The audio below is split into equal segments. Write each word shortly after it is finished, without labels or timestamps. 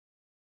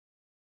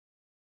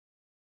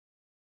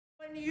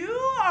When you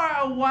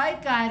are a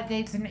white guy that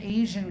dates an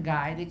Asian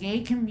guy, the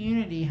gay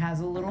community has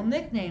a little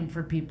nickname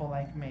for people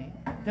like me.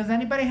 Does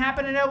anybody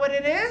happen to know what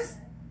it is?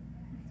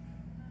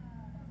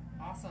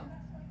 Awesome.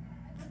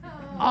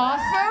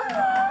 Awesome?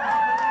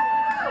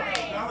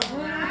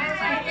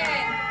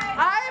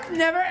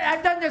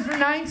 I've done this for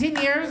 19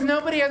 years.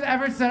 Nobody has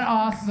ever said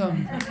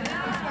awesome. No,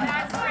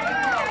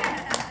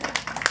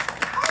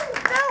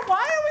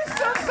 why are we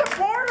so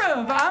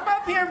supportive? I'm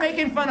up here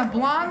making fun of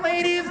blonde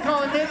ladies,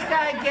 calling this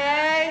guy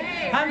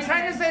gay. I'm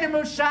trying to say the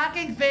most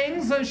shocking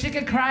things so she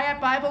could cry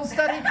at Bible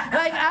study.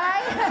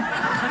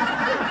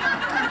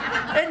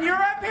 And you're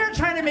up here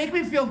trying to make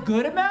me feel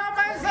good about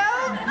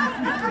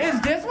myself? Is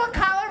this what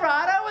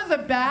Colorado is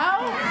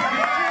about?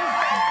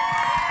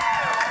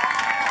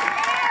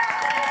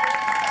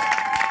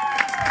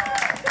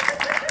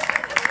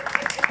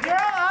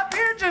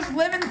 Just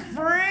living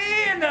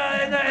free and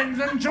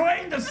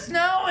enjoying the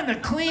snow and the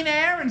clean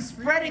air and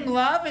spreading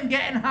love and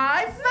getting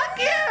high? Fuck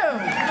you!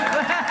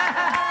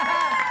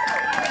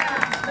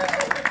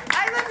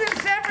 I lived in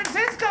San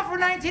Francisco for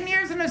 19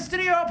 years in a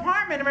studio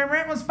apartment and my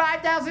rent was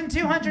 $5,200.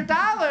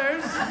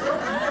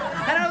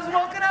 And I was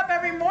woken up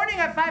every morning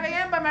at 5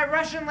 a.m. by my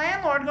Russian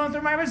landlord going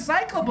through my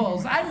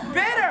recyclables. I'm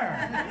bitter.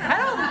 I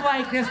don't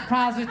like this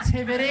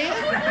positivity.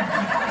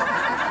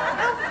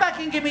 Don't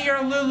fucking give me your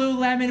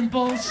Lululemon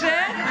bullshit.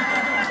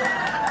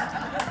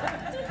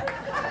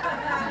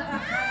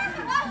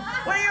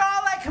 What are you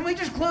all like? Can we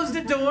just close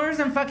the doors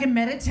and fucking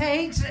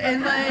meditate?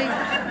 And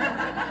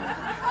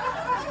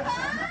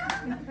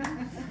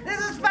this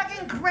is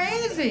fucking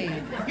crazy.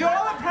 You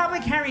all are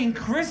probably carrying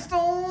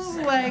crystals,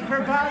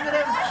 for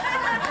positive.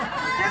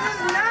 This is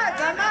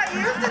nuts. I'm not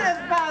used to this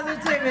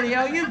positivity.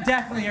 Oh, you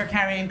definitely are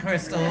carrying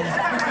crystals.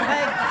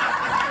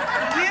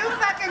 You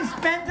fucking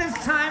spent this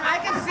time. I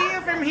can see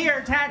you from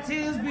here.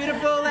 Tattoos,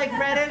 beautiful,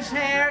 reddish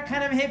hair,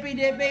 kind of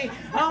hippy-dippy.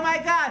 Oh my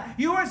God,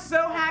 you were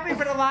so happy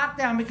for the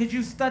lockdown because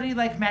you studied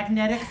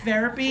magnetic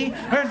therapy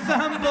or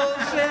some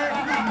bullshit.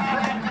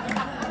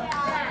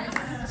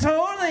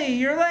 Totally,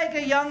 you're like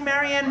a young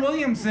Marianne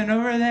Williamson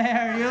over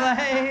there.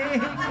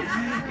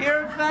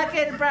 You're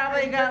fucking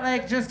probably got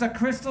just a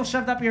crystal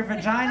shoved up your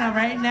vagina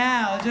right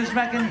now. Just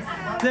fucking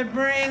the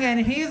bring,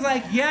 and he's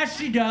like, yes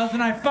she does,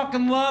 and I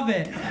fucking love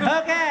it.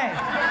 Okay.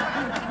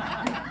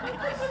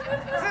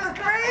 This is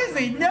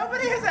crazy.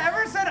 Nobody has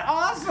ever said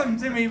awesome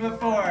to me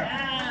before.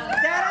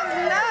 That is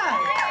nuts.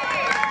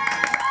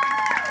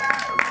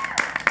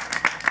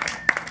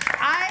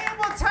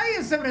 Tell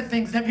you some of the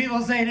things that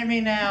people say to me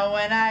now.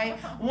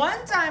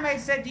 One time I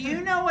said, do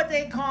you know what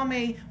they call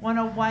me when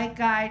a white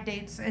guy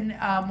dates when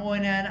a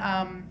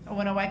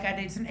white guy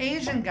dates an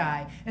Asian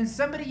guy? And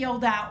somebody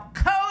yelled out,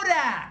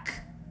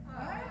 Kodak.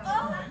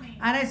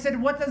 And I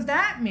said, what does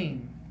that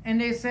mean?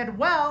 And they said,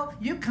 well,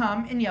 you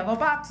come in yellow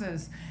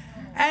boxes.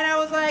 And I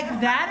was like,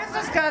 that is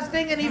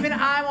disgusting, and even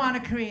I want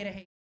to create a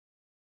hate.